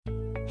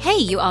Hey,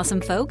 you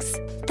awesome folks.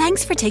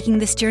 Thanks for taking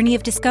this journey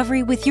of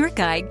discovery with your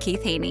guide,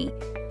 Keith Haney.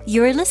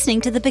 You're listening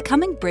to the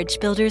Becoming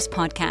Bridge Builders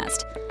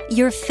podcast,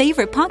 your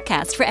favorite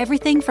podcast for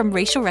everything from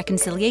racial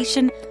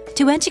reconciliation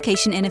to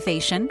education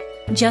innovation,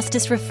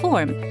 justice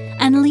reform,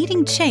 and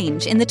leading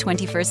change in the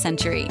 21st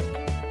century.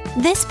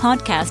 This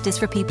podcast is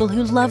for people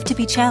who love to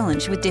be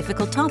challenged with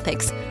difficult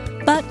topics,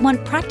 but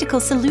want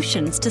practical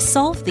solutions to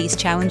solve these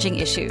challenging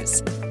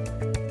issues.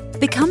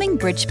 Becoming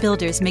Bridge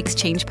Builders makes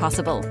change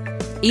possible.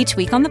 Each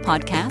week on the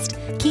podcast,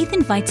 Keith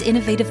invites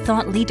innovative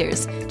thought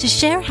leaders to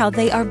share how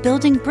they are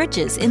building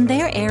bridges in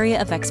their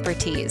area of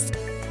expertise.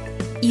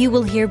 You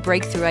will hear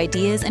breakthrough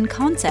ideas and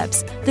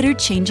concepts that are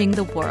changing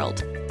the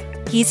world.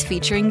 He's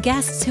featuring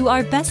guests who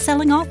are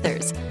best-selling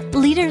authors,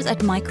 leaders at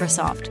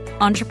Microsoft,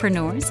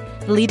 entrepreneurs,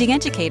 leading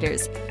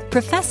educators,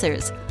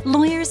 professors,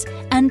 lawyers,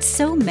 and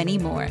so many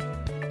more.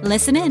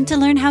 Listen in to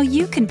learn how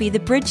you can be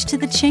the bridge to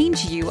the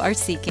change you are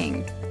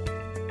seeking.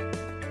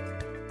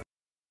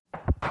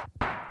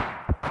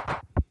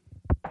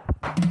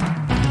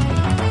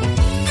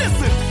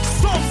 Listen,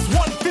 Psalms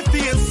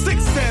 150 and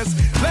 6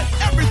 says, let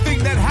everything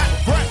that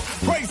hath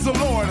breath praise the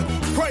Lord.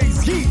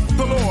 Praise ye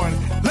the Lord.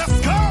 Let's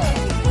go.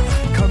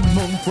 Come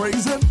on,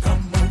 praise him. Come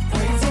on,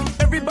 praise him.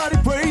 Everybody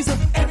praise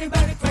him.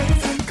 Everybody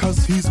praise him.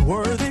 Because he's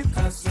worthy.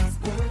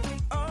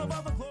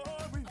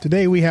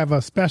 Today we have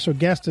a special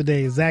guest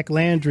today, Zack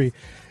Landry.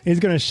 He's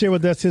going to share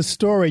with us his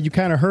story. You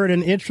kind of heard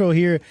an intro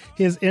here.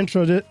 His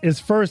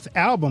first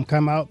album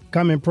come out,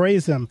 Come and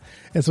Praise Him.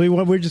 And so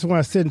we just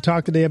want to sit and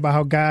talk today about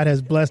how God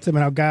has blessed him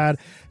and how God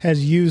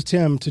has used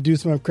him to do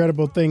some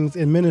incredible things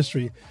in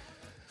ministry.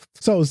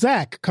 So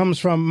Zack comes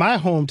from my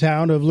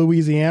hometown of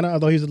Louisiana,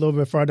 although he's a little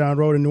bit far down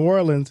the road in New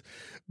Orleans.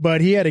 But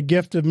he had a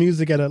gift of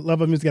music, a love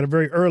of music at a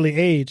very early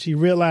age. He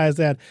realized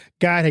that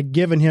God had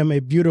given him a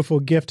beautiful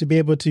gift to be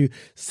able to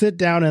sit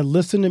down and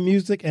listen to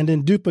music and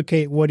then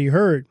duplicate what he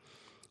heard.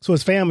 So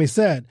his family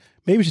said,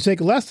 maybe you should take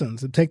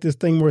lessons and take this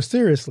thing more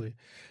seriously.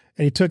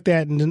 And he took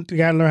that and then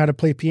got to learn how to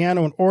play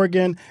piano and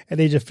organ. At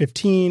the age of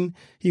 15,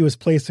 he was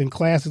placed in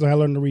classes on how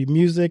to learn to read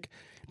music.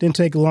 Didn't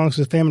take long for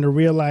his family to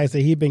realize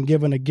that he'd been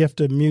given a gift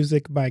of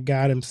music by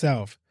God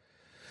himself.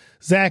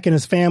 Zack and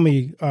his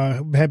family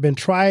had been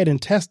tried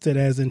and tested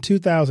as in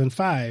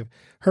 2005,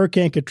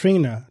 Hurricane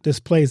Katrina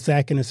displaced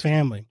Zack and his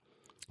family.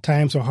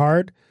 Times were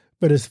hard,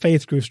 but his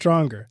faith grew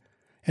stronger.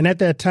 And at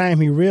that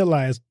time, he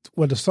realized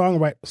what the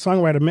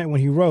songwriter meant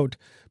when he wrote,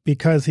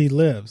 Because He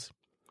Lives.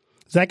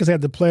 Zack has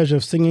had the pleasure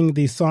of singing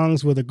these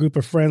songs with a group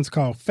of friends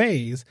called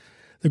Phase.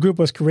 The group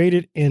was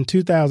created in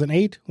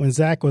 2008 when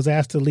Zack was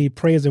asked to lead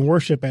praise and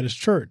worship at his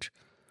church.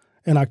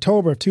 In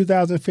October of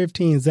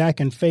 2015, Zack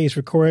and Phase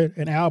recorded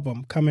an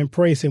album, Come and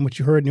Praise Him, which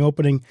you heard in the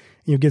opening, and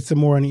you'll get some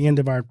more in the end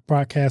of our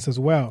broadcast as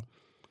well.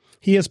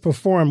 He has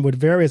performed with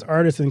various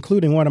artists,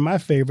 including one of my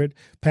favorite,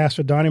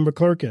 Pastor Donnie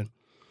McClurkin,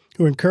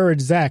 who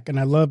encouraged Zack, and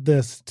I love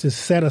this, to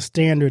set a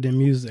standard in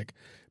music.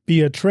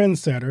 Be a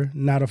trendsetter,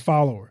 not a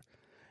follower.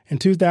 In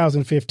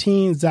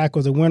 2015, Zack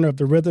was a winner of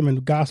the Rhythm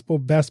and Gospel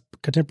Best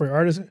Contemporary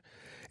Artist.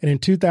 And in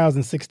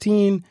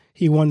 2016,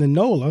 he won the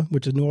NOLA,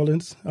 which is New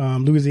Orleans,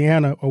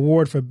 Louisiana,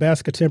 Award for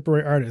Best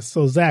Contemporary Artist.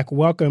 So, Zack,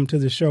 welcome to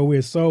the show.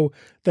 We're so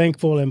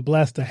thankful and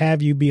blessed to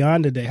have you be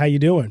on today. How you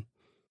doing?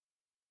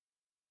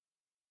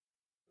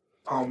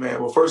 Oh, man.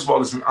 Well, first of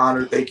all, it's an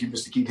honor. Thank you,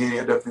 Mr. Keith Haney.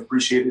 I definitely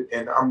appreciate it.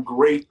 And I'm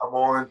great. I'm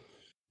on.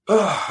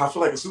 I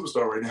feel like a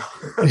superstar right now.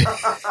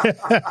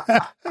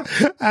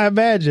 I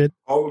imagine.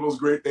 All of those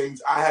great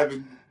things. I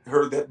haven't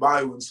heard that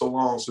bio in so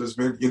long. So it's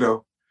been,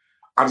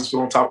 I just feel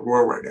on top of the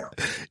world right now.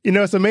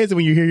 It's amazing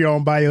when you hear your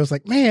own bio. It's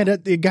like, man,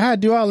 did God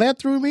do all that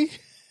through me?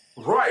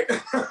 Right.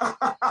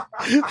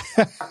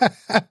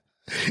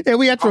 And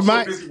we have to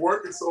remind. I'm so busy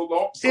working so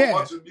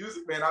much in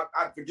music, man.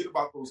 I forget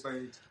about those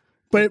things.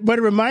 But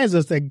it reminds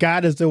us that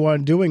God is the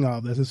one doing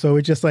all this. And so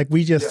it's just like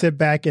we just sit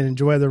back and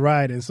enjoy the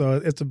ride. And so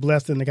it's a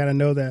blessing to kind of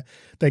know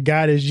that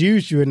God has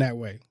used you in that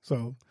way.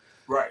 So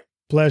right.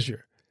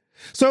 Pleasure.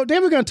 So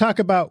then we're going to talk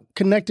about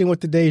connecting with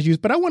today's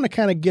youth, but I want to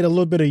kind of get a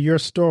little bit of your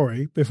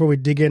story before we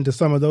dig into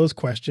some of those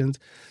questions.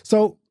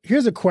 So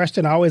here's a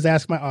question I always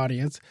ask my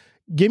audience.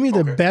 Give me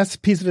the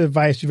best piece of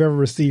advice you've ever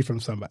received from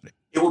somebody.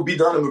 It would be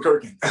Donnie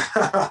McClurkin.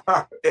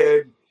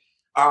 And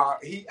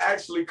he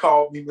actually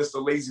called me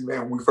Mr. Lazy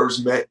Man when we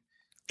first met.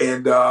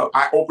 And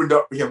I opened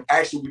up for him.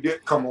 Actually, we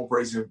did come on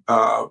praise him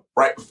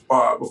right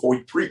before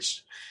he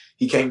preached.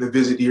 He came to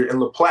visit here in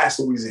LaPlace,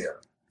 Louisiana.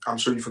 I'm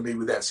sure you're familiar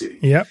with that city.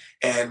 Yep.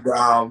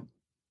 And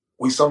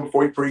we sung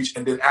before he preached.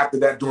 And then after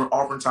that, during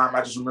offering time, I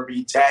just remember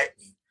he tagged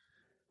me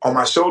on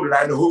my shoulder. And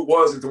I didn't know who it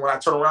was. And then when I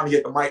turned around, he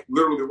had the mic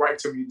literally right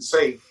to me to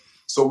sing.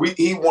 So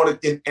he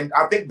wanted, and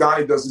I think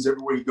Donnie does this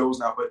everywhere he goes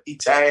now, but he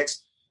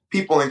tags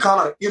people and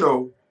kind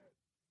of,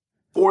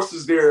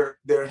 forces their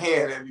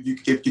hand,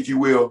 if you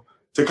will,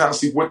 to kind of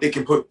see what they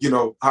can put,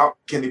 how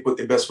can they put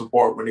their best foot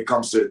forward when it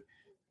comes to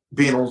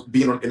being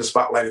in the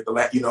spotlight at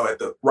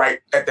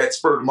that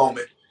spur of the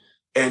moment.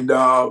 And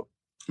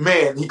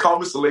man, he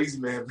called me the lazy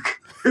man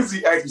because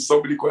he asked me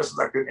so many questions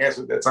I couldn't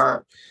answer at that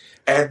time.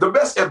 And the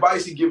best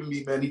advice he given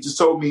me, man, he just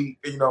told me,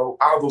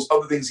 out of those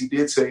other things he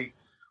did say,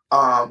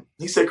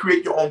 He said,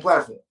 create your own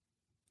platform.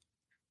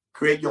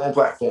 Create your own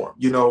platform.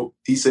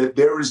 He said,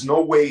 there is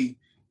no way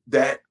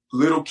that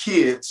little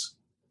kids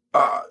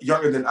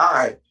younger than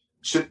I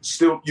should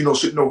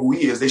know who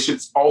he is. They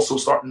should also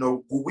start to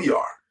know who we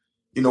are.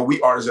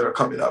 We artists that are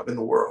coming up in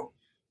the world.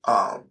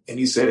 And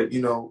he said,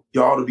 y'all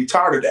ought to be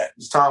tired of that.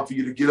 It's time for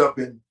you to get up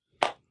and,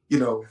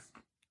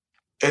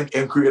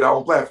 and create our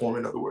own platform.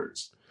 In other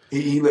words,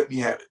 he let me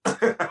have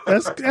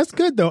it. That's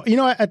good though.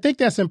 I think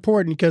that's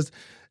important because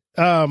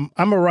I'm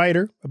a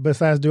writer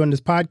besides doing this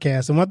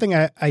podcast. And one thing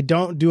I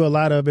don't do a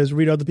lot of is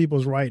read other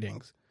people's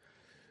writings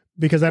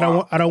because I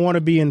don't want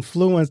to be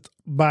influenced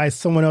by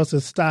someone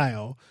else's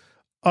style.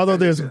 Although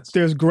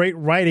there's great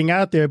writing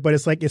out there, but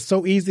it's like it's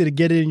so easy to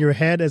get it in your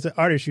head as an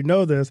artist. You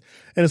know this,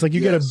 and it's like you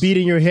get a beat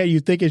in your head. You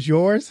think it's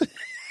yours.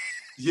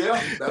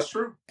 Yeah, that's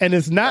true. And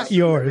it's not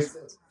yours.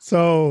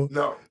 So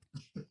no,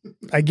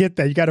 I get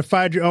that. You got to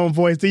find your own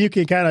voice. Then you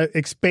can kind of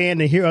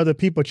expand and hear other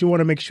people. But you want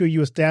to make sure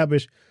you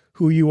establish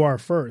who you are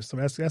first. So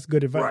that's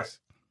good advice.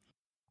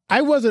 Right.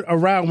 I wasn't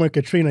around when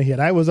Katrina hit.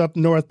 I was up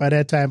north by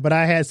that time, but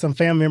I had some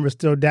family members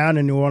still down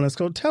in New Orleans.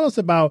 So tell us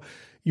about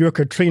your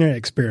Katrina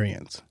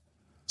experience.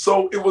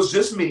 So it was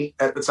just me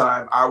at the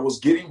time. I was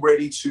getting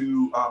ready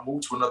to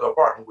move to another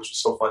apartment, which was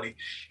so funny.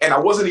 And I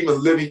wasn't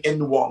even living in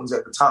New Orleans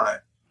at the time.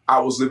 I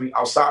was living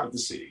outside of the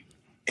city.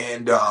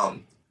 And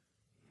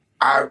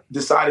I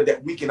decided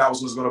that weekend I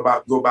was just going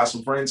to go by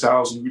some friend's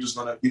house and we were just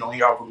going to,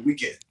 hang out for the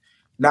weekend,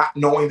 not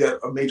knowing that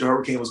a major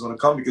hurricane was going to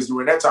come because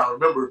during that time,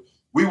 remember,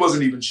 we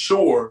wasn't even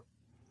sure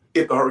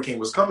if the hurricane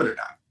was coming or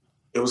not.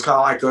 It was kind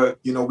of like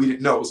we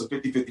didn't know. It was a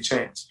 50-50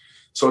 chance.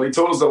 So they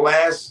told us the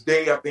last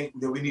day, I think,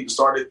 that we need to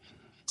start it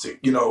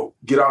to,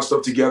 get our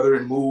stuff together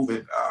and move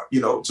and,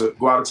 to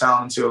go out of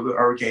town until the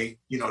hurricane,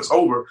 is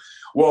over.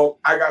 Well,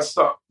 I got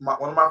stuck.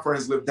 One of my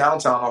friends lived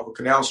downtown off of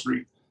Canal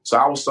Street. So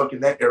I was stuck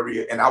in that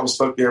area and I was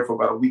stuck there for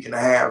about a week and a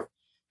half.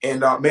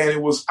 And I thought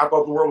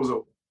the world was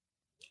over.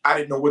 I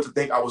didn't know what to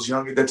think. I was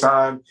young at that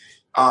time.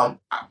 I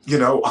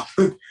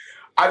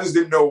just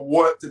didn't know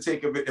what to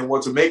take of it and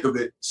what to make of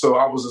it. So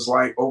I was just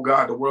like, oh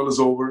God, the world is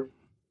over.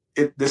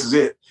 This is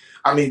it.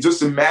 I mean,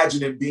 just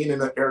imagine it being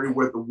in an area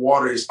where the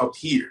water is up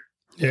here.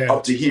 Yeah.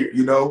 Up to here,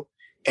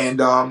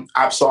 and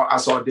I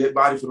saw a dead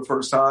body for the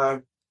first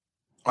time.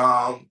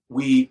 When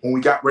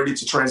we got ready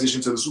to transition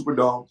to the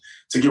Superdome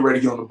to get ready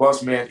to get on the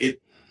bus, man,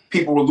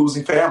 people were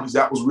losing families.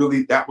 That was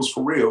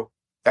for real.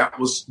 That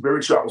was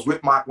very true. I was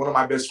with one of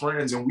my best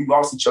friends, and we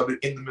lost each other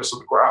in the midst of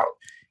the crowd,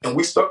 and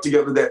we stuck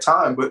together that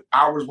time. But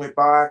hours went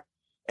by,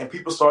 and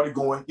people started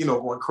going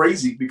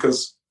crazy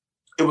because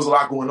it was a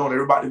lot going on.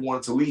 Everybody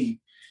wanted to leave,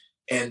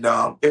 and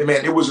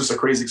it was just a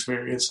crazy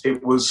experience.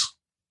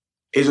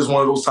 It's just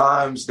one of those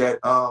times that,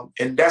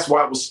 and that's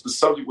why the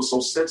subject was so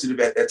sensitive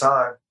at that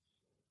time,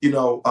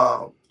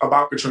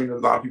 about Katrina. A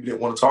lot of people didn't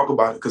want to talk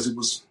about it because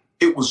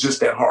it was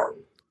just that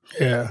horrible.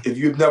 Yeah. If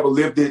you've never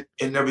lived it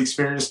and never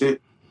experienced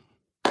it,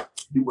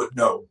 you wouldn't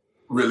know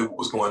really what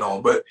was going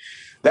on. But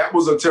that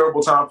was a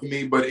terrible time for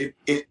me, but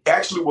it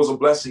actually was a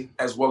blessing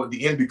as well at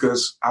the end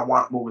because I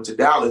wound up moving to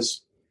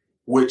Dallas,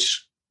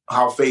 which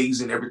how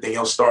Phase and everything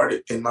else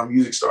started and my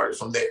music started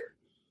from there.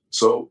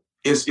 So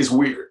it's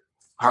weird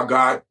how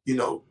God,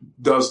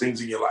 does things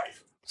in your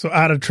life. So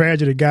out of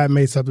tragedy, God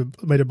made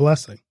a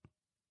blessing.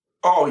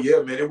 Oh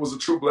yeah, man. It was a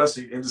true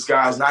blessing in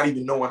disguise, not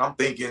even knowing. I'm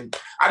thinking,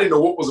 I didn't know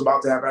what was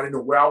about to happen. I didn't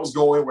know where I was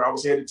going, where I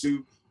was headed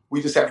to.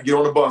 We just had to get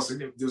on the bus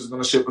and this was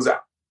going to ship us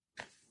out.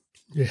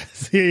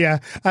 Yes. Yeah.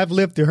 I've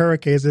lived through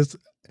hurricanes.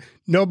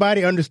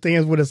 Nobody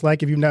understands what it's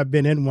like if you've not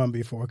been in one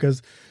before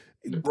because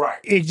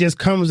it just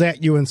comes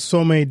at you in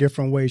so many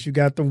different ways. You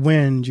got the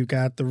wind, you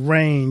got the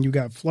rain, you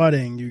got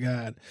flooding,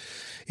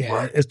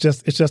 it's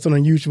just an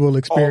unusual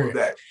experience. All of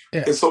that.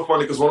 Yeah. It's so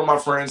funny because one of my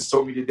friends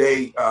told me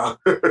today,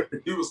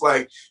 he was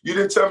like, you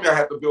didn't tell me I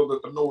had to build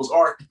a Noah's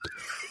Ark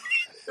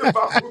if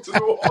I moved to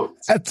New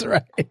Orleans. That's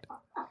right.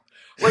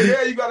 Well,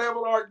 yeah, you got to have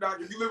an ark, Doc.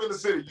 If you live in the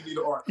city, you need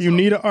an ark. You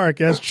need an ark.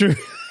 That's true.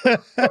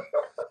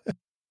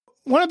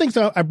 One of the things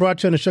I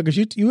brought you on the show, because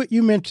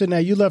you mentioned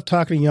that you love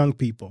talking to young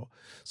people.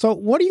 So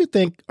what do you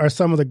think are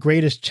some of the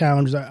greatest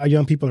challenges our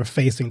young people are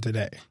facing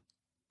today?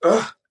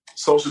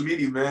 Social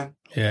media, man.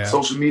 Yeah.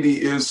 Social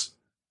media is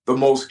the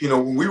most, when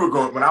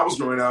I was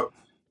growing up,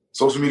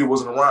 social media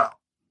wasn't around.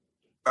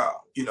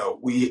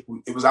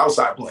 It was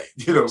outside playing,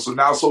 so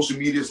now social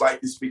media is like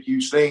this big,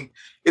 huge thing.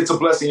 It's a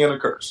blessing and a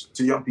curse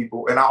to young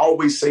people. And I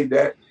always say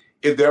that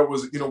if there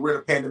was, we're in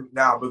a pandemic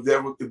now, but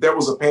if there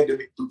was a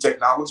pandemic through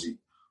technology,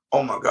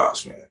 oh my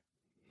gosh, man,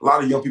 a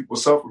lot of young people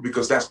suffer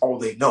because that's all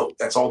they know.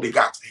 That's all they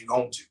got to hang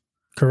on to.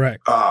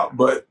 Correct.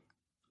 But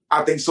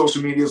I think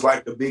social media is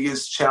like the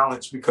biggest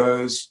challenge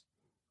because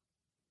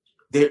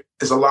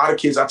there's a lot of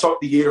kids. I taught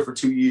theater for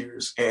 2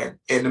 years, and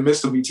in the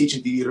midst of me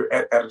teaching theater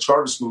at a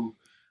charter school,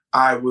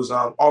 I was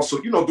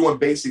also, doing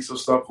basics of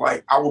stuff.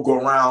 Like I would go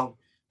around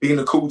being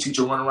a cool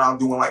teacher, run around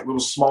doing like little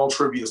small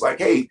trivias, like,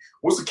 hey,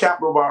 what's the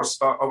capital of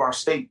our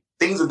state?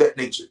 Things of that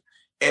nature.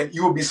 And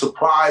you would be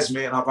surprised,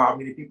 man, of how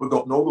many people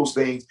don't know those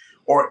things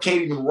or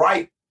can't even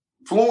write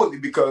fluently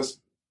because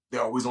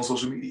they're always on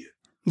social media.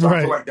 So I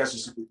Right. feel like that's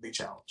just a big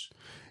challenge.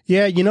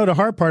 Yeah, the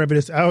hard part of it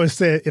is I always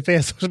said if I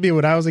had social media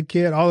when I was a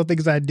kid, all the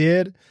things I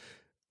did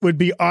would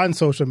be on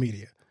social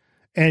media.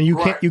 And you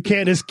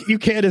can't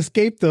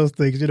escape those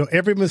things.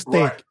 Every mistake,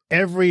 Right.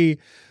 every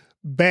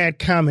bad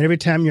comment, every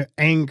time you're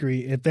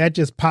angry, if that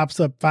just pops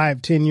up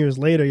 5-10 years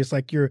later, it's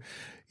like your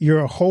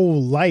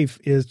whole life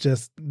is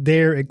just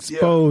there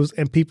exposed,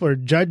 and people are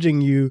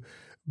judging you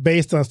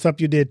based on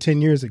stuff you did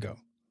 10 years ago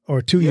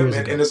or 2 years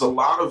ago. And there's a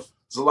lot of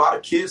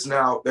kids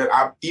now that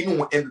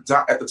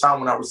at the time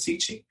when I was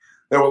teaching,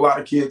 there were a lot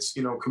of kids,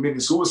 committing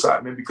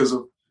suicide, man, because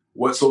of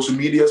what social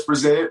media has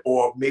presented,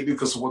 or maybe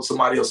because of what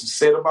somebody else has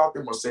said about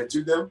them or said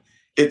to them.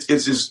 It's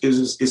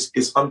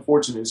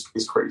unfortunate.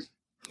 It's crazy.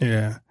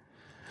 Yeah.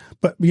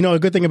 But a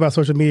good thing about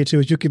social media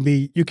too is you can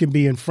be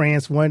in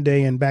France one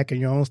day and back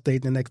in your own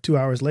state the next 2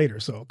 hours later.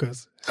 So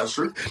because that's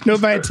true,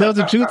 nobody tells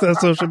the truth on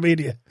social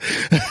media.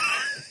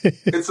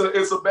 It's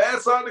a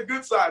bad side and a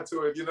good side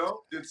to it.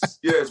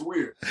 It's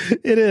weird.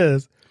 It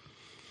is.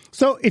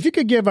 So if you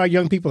could give our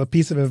young people a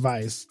piece of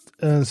advice,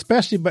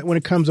 especially but when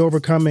it comes to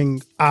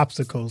overcoming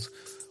obstacles,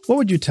 what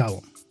would you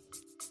tell them?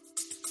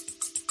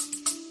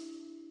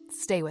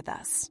 Stay with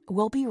us.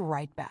 We'll be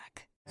right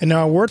back. And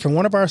now a word from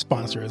one of our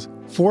sponsors,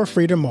 For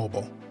Freedom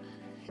Mobile.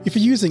 If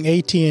you're using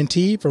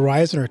AT&T,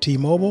 Verizon, or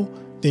T-Mobile,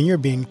 then you're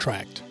being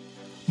tracked.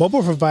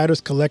 Mobile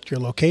providers collect your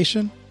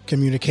location,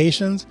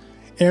 communications,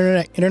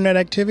 internet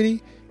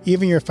activity,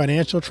 even your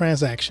financial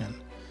transaction.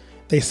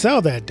 They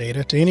sell that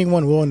data to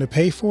anyone willing to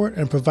pay for it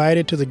and provide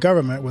it to the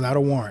government without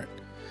a warrant.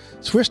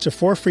 Switch to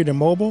For Freedom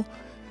Mobile,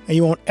 and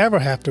you won't ever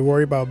have to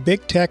worry about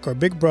big tech or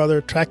Big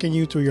Brother tracking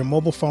you through your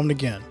mobile phone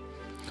again.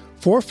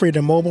 For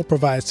Freedom Mobile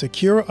provides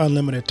secure,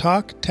 unlimited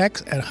talk,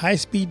 text, and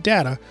high-speed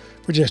data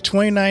for just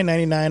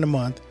 $29.99 a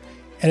month,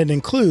 and it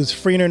includes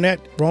free internet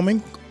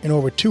roaming in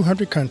over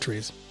 200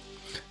 countries.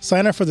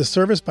 Sign up for the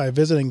service by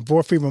visiting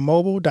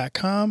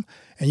forfreedommobile.com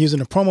and using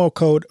the promo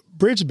code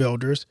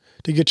BridgeBuilders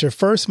to get your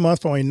first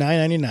month for only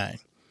 $9.99.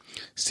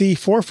 See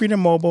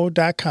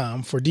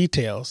forfreedommobile.com for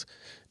details,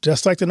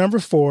 just like the number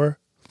 4,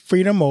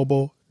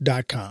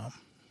 freedommobile.com.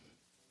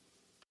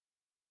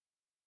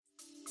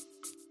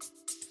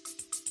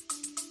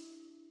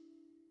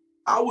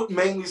 I would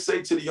mainly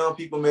say to the young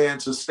people, man,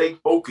 to stay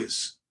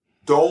focused.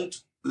 Don't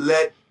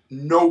let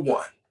no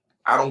one,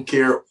 I don't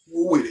care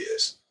who it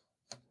is,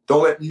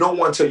 don't let no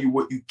one tell you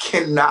what you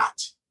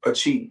cannot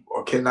achieve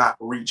or cannot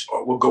reach,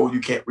 or what goal you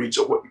can't reach,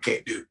 or what you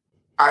can't do.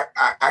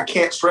 I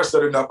can't stress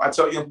that enough. I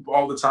tell young people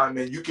all the time,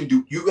 man,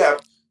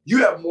 you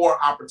have more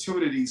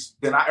opportunities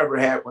than I ever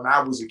had when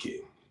I was a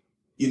kid.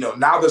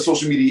 Now that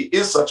social media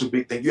is such a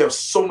big thing, you have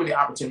so many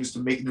opportunities to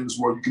make it in this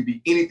world. You can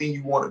be anything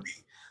you want to be.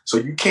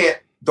 So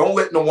don't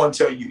let no one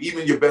tell you,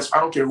 even your best, I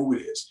don't care who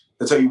it is,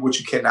 to tell you what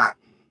you cannot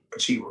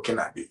achieve or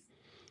cannot do.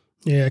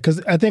 Yeah,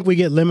 because I think we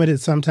get limited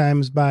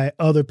sometimes by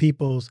other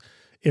people's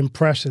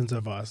impressions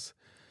of us.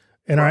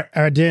 And right.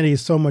 our identity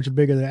is so much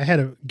bigger than I had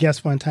a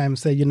guest one time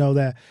say,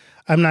 that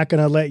I'm not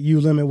going to let you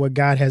limit what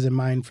God has in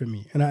mind for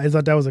me. And I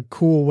thought that was a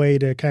cool way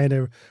to kind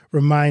of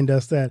remind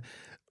us that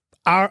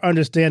our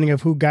understanding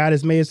of who God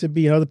has made us to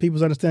be and other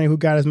people's understanding of who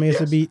God has made us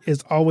to be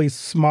is always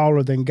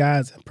smaller than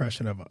God's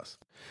impression of us.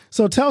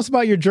 So tell us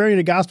about your journey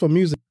to gospel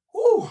music.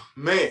 Oh,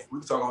 man, we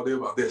can talk all day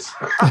about this.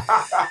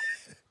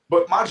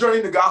 But my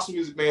journey to gospel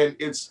music, man,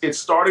 it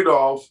started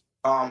off,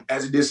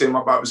 as it did say in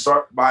my bio,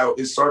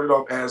 it started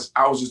off as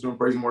I was just doing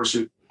praise and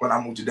worship when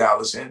I moved to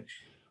Dallas. And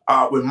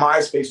when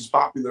MySpace was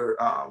popular,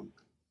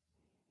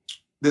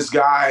 this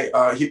guy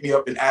hit me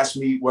up and asked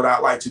me would I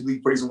like to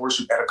lead praise and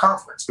worship at a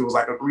conference. It was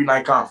like a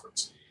 3-night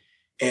conference.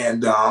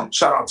 And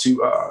shout out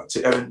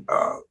to Evan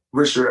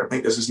Risher, I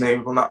think that's his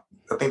name. I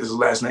think that's his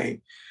last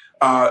name.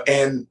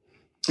 And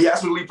he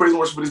asked me to lead praise and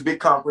worship for this big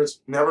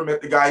conference. Never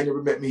met the guy. He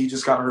never met me. He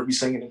just kind of heard me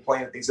singing and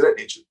playing and things of that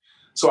nature.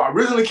 So I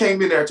originally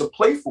came in there to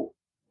play for him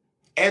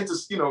and to,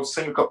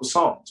 sing a couple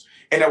songs.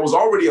 And I was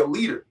already a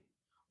leader,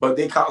 but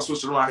they kind of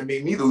switched it around and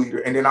made me the leader.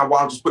 And then I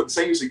wound up just putting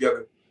singers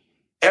together.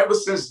 Ever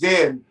since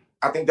then,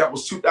 I think that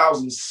was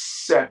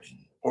 2007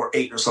 or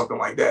 8 or something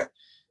like that.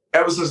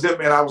 Ever since then,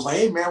 man, I was like,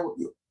 hey, man,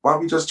 why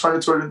don't we just turn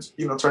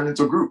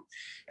into a group?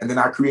 And then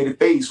I created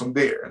Phase from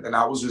there. And then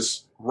I was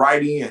just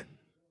writing and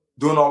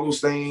doing all those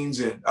things.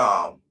 And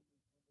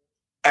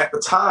at the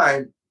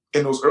time,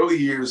 in those early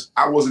years,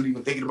 I wasn't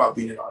even thinking about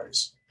being an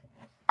artist.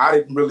 I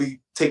didn't really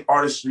take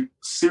artistry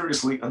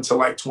seriously until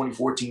like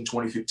 2014,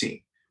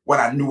 2015, when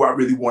I knew I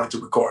really wanted to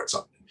record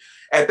something.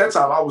 At that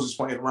time, I was just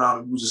playing around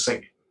and we were just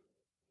singing.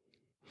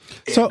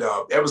 And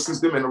ever since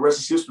then, and the rest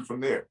is history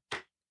from there.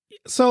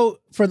 So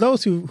for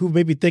those who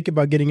maybe think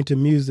about getting into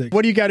music,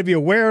 what do you got to be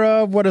aware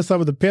of? What are some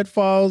of the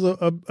pitfalls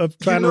of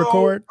trying to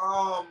record?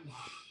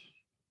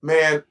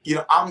 Man,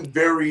 I'm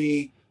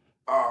very,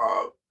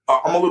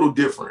 I'm a little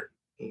different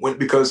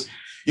because,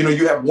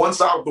 you have one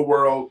side of the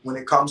world when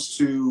it comes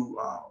to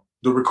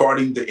the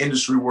recording, the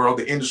industry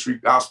world,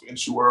 gospel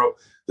industry world.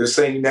 They're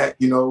saying that,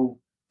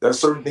 there are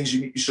certain things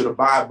you should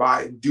abide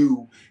by and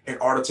do in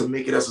order to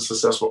make it as a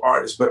successful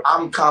artist. But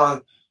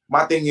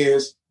my thing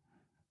is,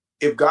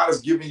 if God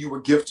has given you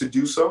a gift to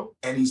do so,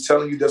 and he's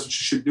telling you that's what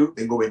you should do,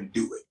 then go ahead and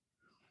do it.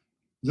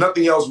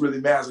 Nothing else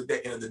really matters at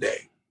the end of the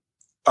day.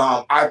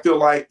 I feel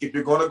like if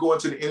you're going to go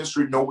into the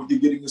industry, know what you're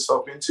getting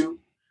yourself into.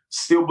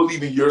 Still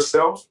believe in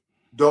yourself.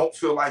 Don't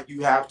feel like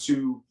you have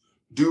to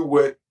do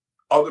what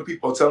other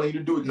people are telling you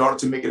to do in order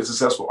to make it a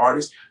successful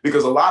artist,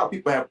 because a lot of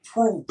people have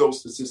proved those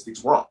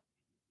statistics wrong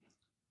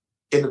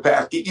in the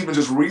past, even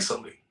just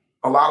recently.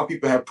 A lot of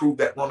people have proved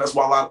that wrong. That's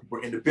why a lot of people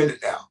are independent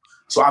now.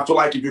 So I feel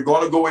like if you're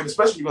going to go in,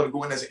 especially if you're going to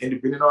go in as an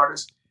independent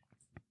artist,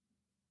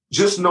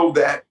 just know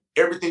that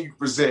everything you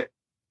present,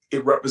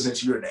 it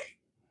represents your name.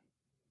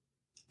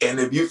 And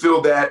if you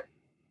feel that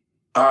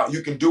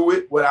you can do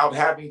it without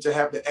having to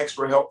have the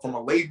extra help from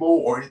a label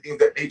or anything of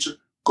that nature,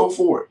 go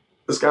for it.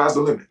 The sky's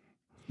the limit.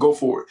 Go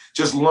for it.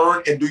 Just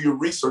learn and do your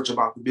research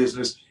about the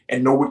business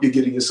and know what you're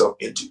getting yourself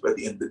into at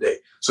the end of the day.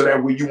 So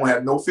that way you won't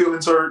have no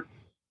feelings hurt.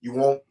 You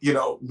won't,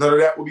 none of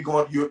that will be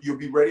going. You'll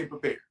be ready and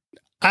prepared.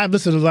 I've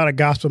listened to a lot of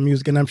gospel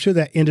music, and I'm sure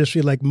that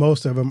industry, like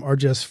most of them, are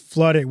just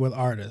flooded with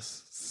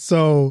artists.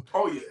 So,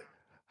 oh yeah,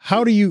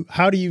 how do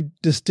you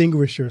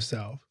distinguish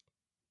yourself?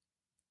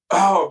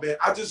 Oh man,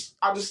 I just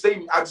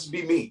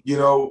be me.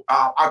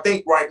 I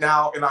think right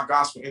now in our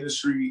gospel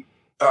industry,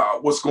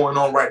 what's going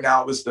on right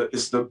now is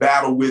the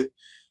battle with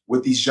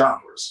these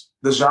genres.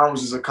 The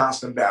genres is a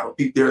constant battle.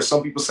 There are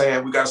some people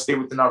saying we got to stay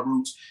within our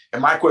roots,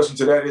 and my question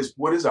to that is,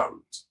 what is our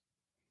roots?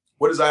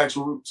 What is our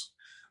actual roots?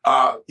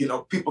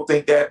 People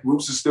think that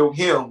roots is still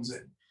hymns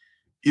and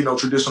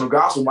traditional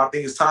gospel. My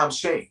thing is times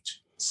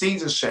change,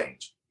 seasons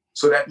change,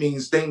 so that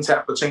means things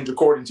have to change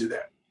according to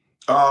that.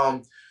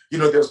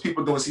 There's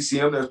people doing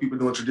CCM, there's people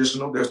doing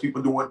traditional, there's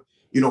people doing,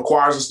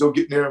 choirs are still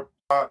getting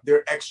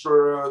their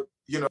extra,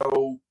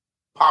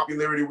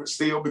 popularity with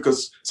still,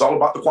 because it's all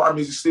about the choir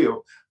music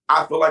still.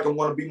 I feel like I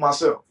want to be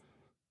myself.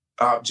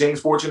 James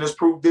Fortune has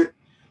proved it.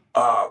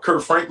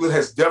 Kurt Franklin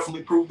has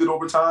definitely proved it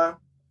over time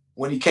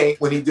when he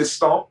did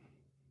Stomp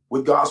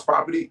with God's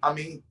Property. I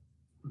mean,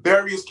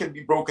 barriers can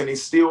be broken. They're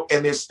still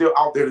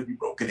out there to be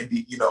broken and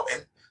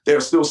and there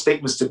are still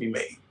statements to be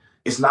made.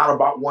 It's not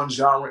about one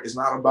genre. It's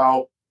not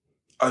about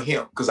a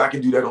hymn, because I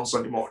can do that on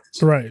Sunday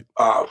mornings. Right.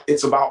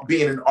 It's about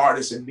being an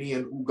artist and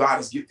being who God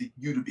has gifted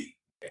you to be.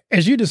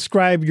 As you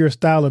describe your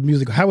style of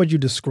music, how would you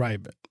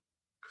describe it?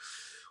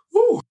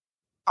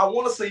 I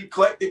want to say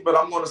eclectic, but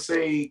I'm going to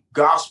say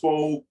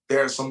gospel.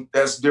 There's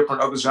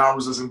different other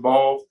genres that's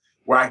involved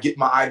where I get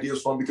my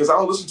ideas from, because I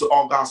don't listen to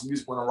all gospel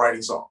music when I'm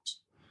writing songs,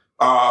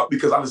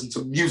 because I listen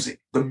to music,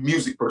 the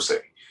music per se.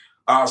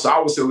 So I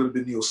would say a little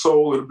bit neo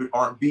soul, a little bit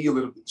R&B, a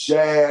little bit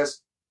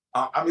jazz.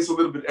 It's a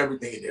little bit of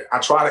everything in there. I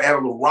try to add a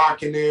little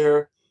rock in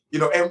there,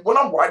 and when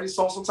I'm writing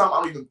songs, sometimes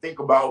I don't even think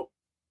about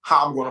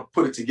how I'm going to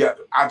put it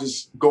together. I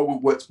just go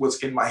with what's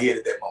in my head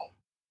at that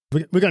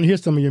moment. We're going to hear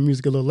some of your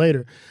music a little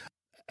later.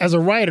 As a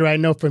writer, I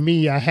know for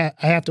me, I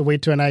have to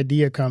wait till an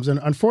idea comes. And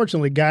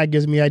unfortunately, God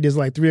gives me ideas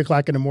like 3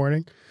 o'clock in the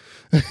morning.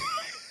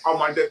 Oh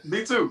my God,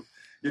 me too.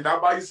 You're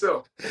not by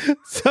yourself.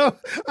 So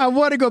I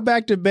want to go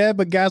back to bed,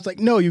 but God's like,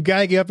 no, you got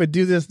to get up and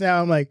do this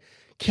now. I'm like,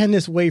 can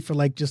this wait for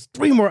like just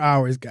 3 more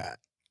hours, God?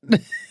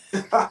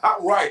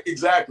 Right,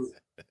 exactly.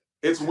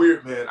 It's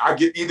weird, man. I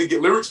either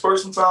get lyrics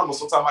first sometimes, or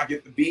sometimes I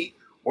get the beat,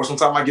 or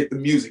sometimes I get the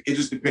music. It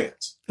just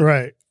depends.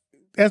 Right.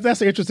 That's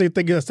the interesting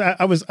thing.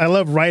 I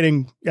love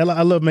writing. I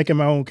love making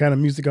my own kind of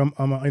music. I'm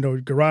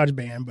a garage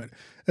band, but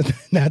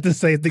not to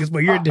say things,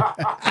 but you're doing,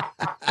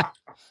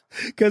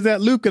 because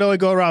that loop can only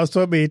go around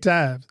so many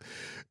times.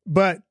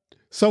 But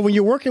so when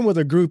you're working with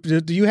a group,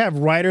 do you have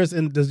writers,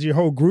 and does your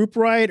whole group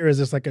write, or is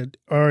this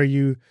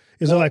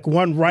is there like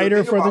one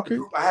writer for the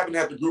group? I haven't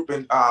had the group,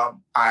 and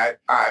I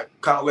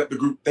kind of let the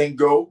group thing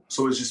go,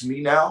 so it's just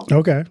me now.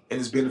 Okay. And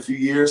it's been a few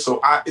years,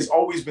 so it's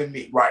always been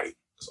me writing.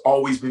 It's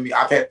always been me.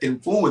 I've had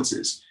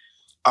influences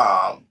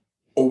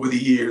over the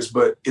years,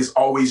 but it's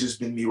always just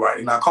been me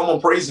writing. Now, Come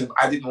On Praise Him,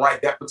 I didn't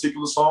write that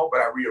particular song,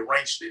 but I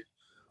rearranged it.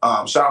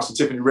 Shout out to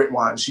Tiffany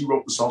Redwine. She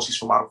wrote the song. She's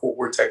from out of Fort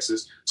Worth,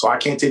 Texas. So I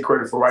can't take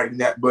credit for writing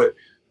that, but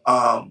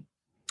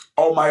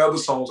all my other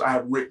songs I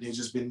have written, it's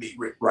just been me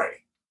writing.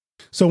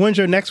 So when's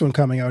your next one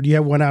coming out? Do you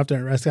have one out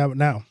there that's out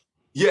now?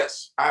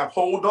 Yes, I have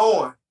Hold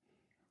On.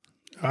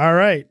 All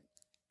right.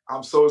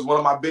 So it's one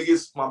of my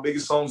biggest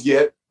songs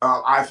yet.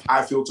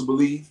 I Feel to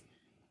Believe,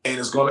 and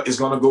it's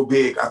gonna go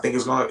big. I think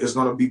it's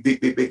gonna be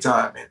big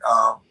time. And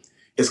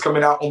it's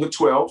coming out on the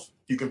 12th.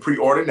 You can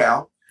pre-order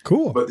now.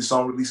 Cool. But the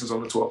song releases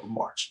on the 12th of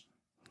March.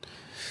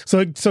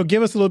 So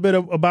give us a little bit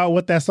about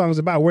what that song's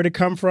about. Where'd it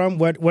come from?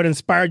 What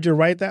inspired you to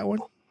write that one?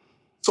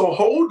 So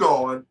Hold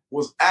On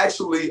was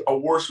actually a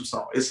worship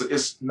song.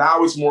 It's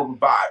now it's more of a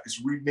vibe.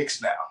 It's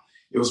remixed now.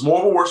 It was more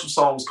of a worship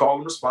song. It was called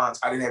and response.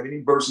 I didn't have any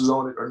verses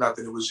on it or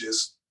nothing. It was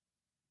just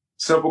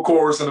simple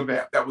chorus and a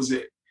vamp. That was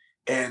it.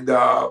 And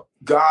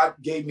God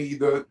gave me he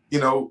kind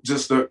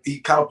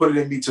of put it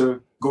in me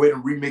to go ahead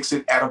and remix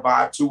it, add a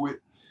vibe to it.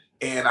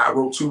 And I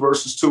wrote 2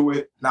 verses to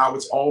it. Now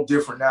it's all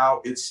different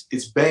now.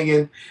 It's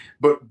banging.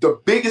 But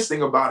the biggest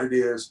thing about it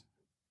is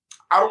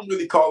I don't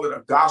really call it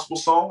a gospel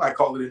song. I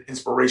call it an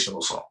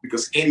inspirational song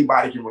because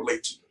anybody can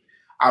relate to it.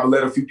 I've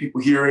let a few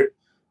people hear it.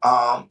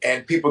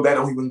 And people that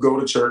don't even go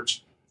to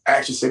church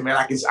actually say, man,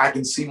 I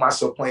can see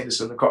myself playing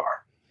this in the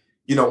car.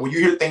 You know, when you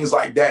hear things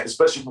like that,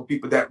 especially from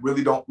people that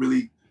really don't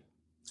really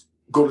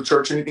go to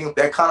church or anything,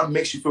 that kind of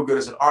makes you feel good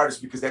as an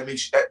artist, because that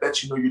makes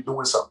that you know you're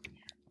doing something.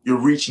 You're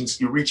reaching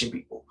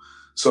people.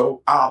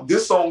 So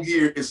this song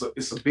here is a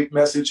big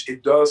message.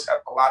 It does have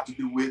a lot to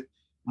do with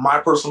my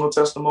personal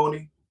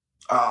testimony,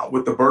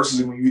 with the verses.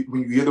 And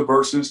when you hear the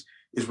verses,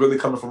 it's really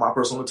coming from my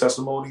personal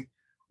testimony.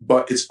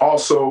 But it's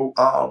also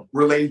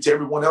related to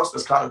everyone else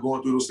that's kind of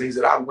going through those things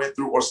that I went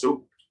through or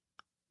still.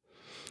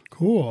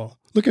 Cool.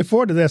 Looking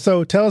forward to that.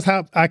 So tell us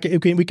how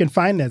we can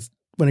find that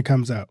when it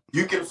comes out.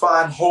 You can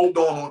find Hold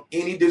On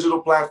any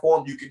digital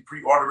platform. You can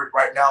pre-order it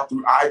right now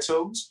through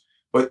iTunes.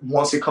 But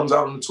once it comes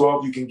out on the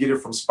 12th, you can get it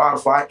from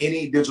Spotify.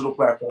 Any digital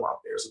platform out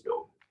there is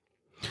available.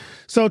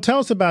 So tell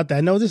us about that.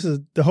 I know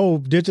the whole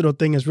digital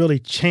thing has really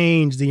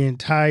changed the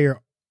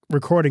entire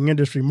recording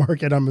industry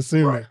market, I'm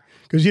assuming.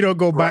 Because you don't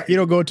go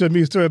to a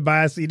music store and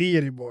buy a CD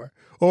anymore.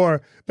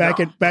 Or back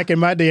in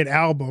my day, an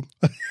album.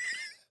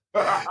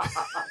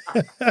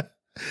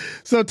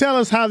 So tell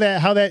us how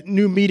that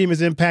new medium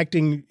is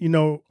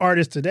impacting,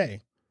 artists today.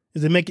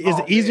 Is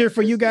it easier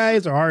for you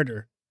guys or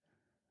harder?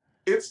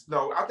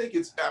 I think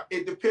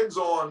it depends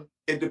on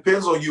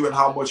you and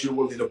how much you're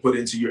willing to put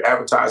into your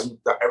advertising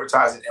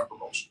and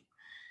promotion.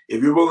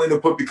 If you're willing to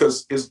put,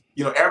 because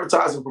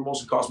advertising and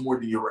promotion costs more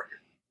than your record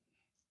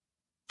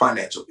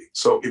financially.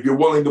 So if you're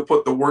willing to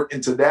put the work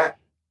into that,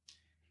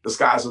 the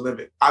sky's the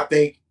limit. I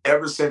think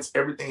ever since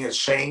everything has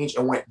changed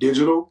and went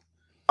digital,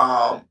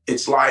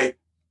 it's like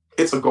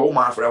it's a gold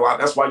mine for a lot.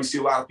 That's why you see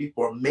a lot of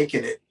people are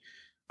making it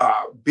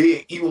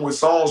big. Even with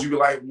songs, you be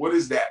like, what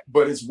is that?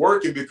 But it's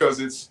working because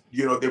it's,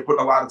 they're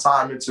putting a lot of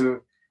time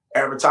into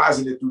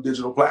advertising it through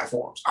digital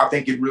platforms. I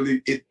think it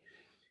really, it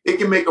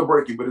can make or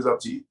break you, but it's up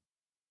to you.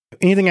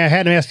 Anything I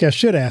hadn't asked you, I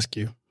should ask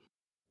you.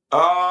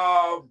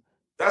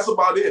 That's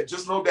about it.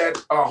 Just know that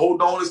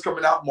Hold On is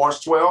coming out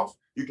March 12th.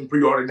 You can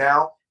pre-order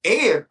now.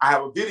 And I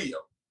have a video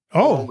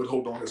along with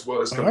Hold On as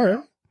well. It's coming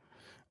out.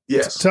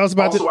 Yes. Tell us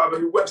about I have a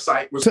new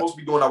website. We're supposed to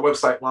be doing our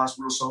website launch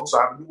real soon. So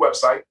I have a new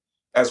website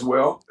as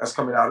well. That's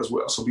coming out as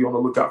well. So be on the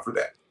lookout for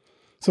that.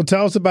 So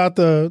tell us about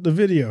the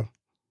video.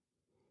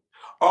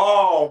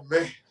 Oh,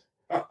 man.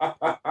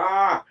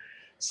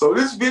 So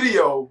this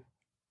video,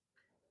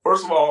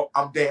 first of all,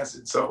 I'm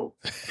dancing. So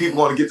people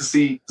want to get to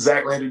see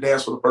Zack Landry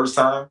dance for the first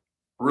time,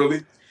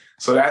 really.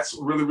 So that's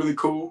really, really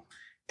cool.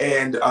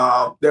 And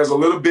there's a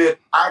little bit,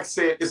 I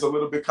said it's a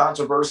little bit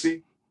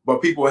controversy,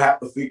 but people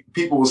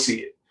will see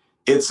it.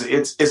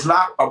 It's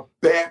not a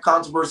bad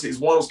controversy. It's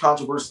one of those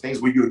controversial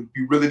things where you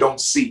really don't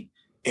see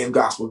in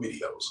gospel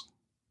videos.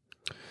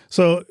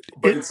 So,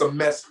 but it's a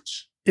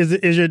message.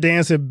 Is your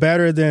dancing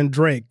better than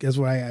Drake? That's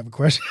why I have a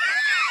question.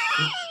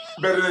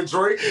 Better than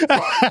Drake?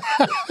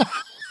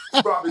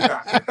 Probably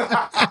not.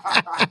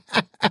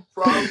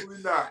 Probably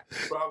not.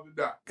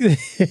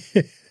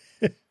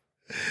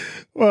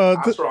 Well,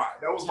 I tried.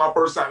 That was my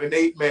first time.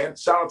 And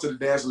shout out to the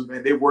dancers,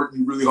 man. They worked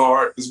me really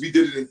hard because we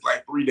did it in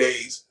like 3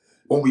 days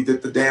when we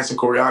did the dancing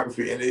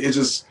choreography. And it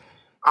just,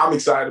 I'm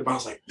excited about it. I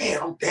was like, man,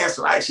 I'm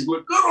dancing. I actually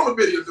look good on the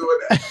video doing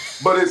that.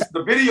 But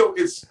the video,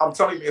 I'm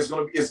telling you,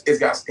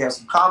 it has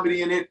some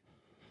comedy in it.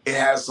 It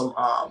has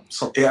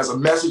it has a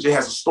message. It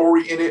has a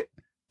story in it.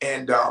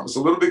 And it's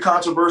a little bit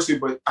controversial,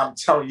 but I'm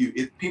telling you,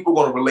 people are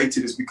going to relate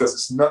to this because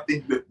it's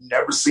nothing you've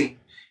never seen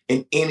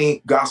in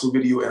any gospel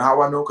video. And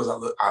how I know? Because I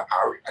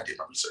did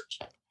my research.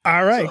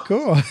 All right,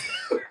 cool.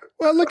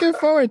 Well, looking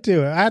forward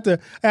to it. I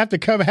have to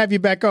come have you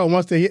back on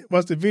once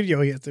the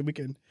video hits, and we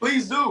can.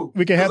 Please do.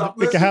 We can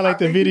highlight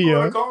the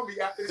video. People call me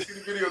after they see the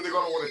video. They're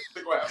going to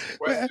ask me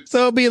questions. So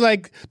it'll be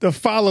like the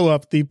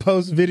follow-up, the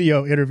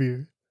post-video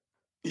interview.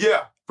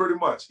 Yeah, pretty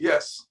much.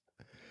 Yes,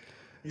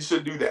 you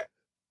should do that.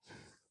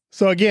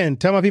 So again,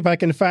 tell my people I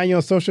can find you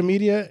on social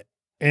media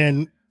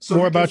and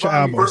more about your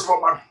album. First of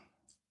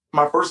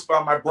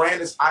all, my brand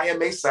is I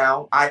Am a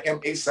Sound. I Am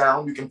a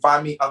Sound. You can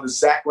find me under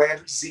Zack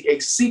Landry,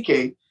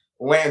 Zack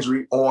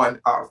Landry on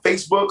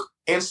Facebook,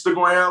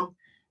 Instagram.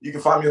 You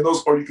can find me on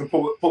those, or you can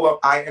pull up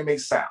I Am a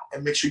Sound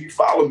and make sure you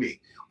follow me.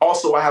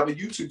 Also, I have a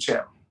YouTube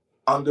channel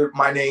under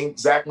my name,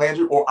 Zack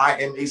Landry, or I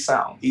Am a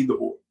Sound, either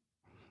or.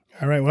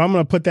 All right. Well, I'm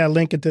going to put that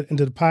link into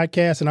the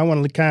podcast, and I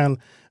want to kind of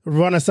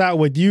run us out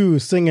with you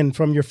singing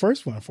from your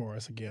first one for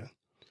us again.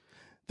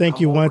 Thank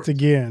you once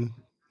again.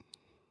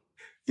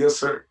 Yes,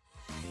 sir.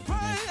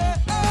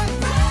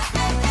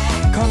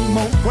 Come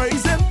on,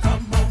 praise him.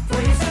 Come on,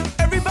 praise him.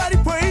 Everybody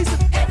praise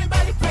him.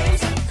 Everybody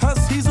praise him.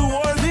 'Cause he's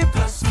worthy.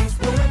 'Cause he's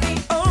worthy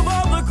of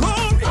all the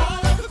glory.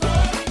 All of the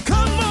glory.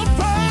 Come on,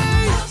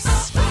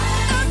 praise.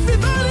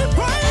 Everybody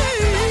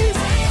praise.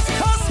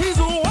 'Cause he's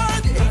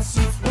worthy. 'Cause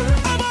he's worthy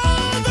of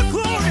all the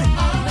glory.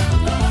 All of the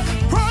glory.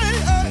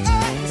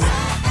 Praise.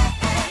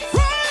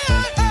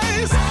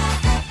 Praise.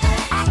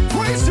 I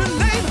praise your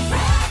name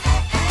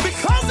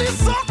because he's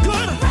so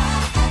good.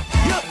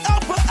 You're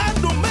Alpha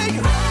and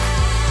Omega.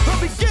 The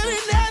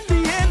beginning and the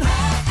end.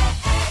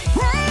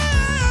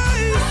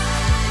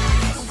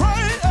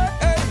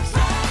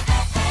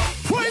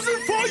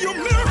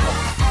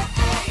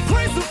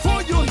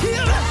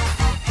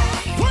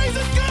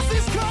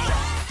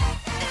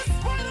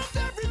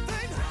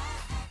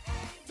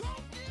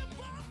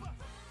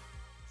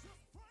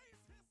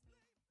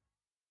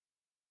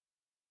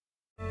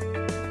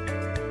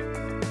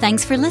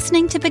 Thanks for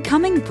listening to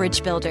Becoming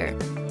Bridge Builder.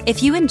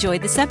 If you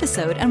enjoyed this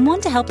episode and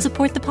want to help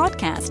support the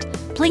podcast,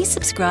 please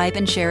subscribe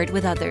and share it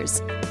with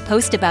others.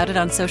 Post about it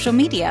on social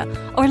media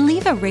or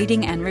leave a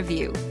rating and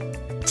review.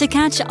 To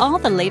catch all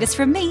the latest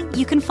from me,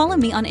 you can follow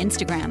me on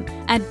Instagram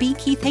at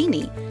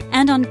bkeithhaney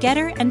and on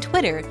Getter and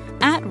Twitter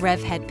at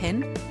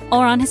RevHeadpin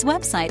or on his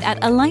website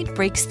at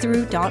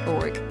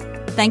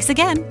alightbreaksthrough.org. Thanks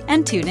again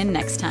and tune in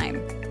next time.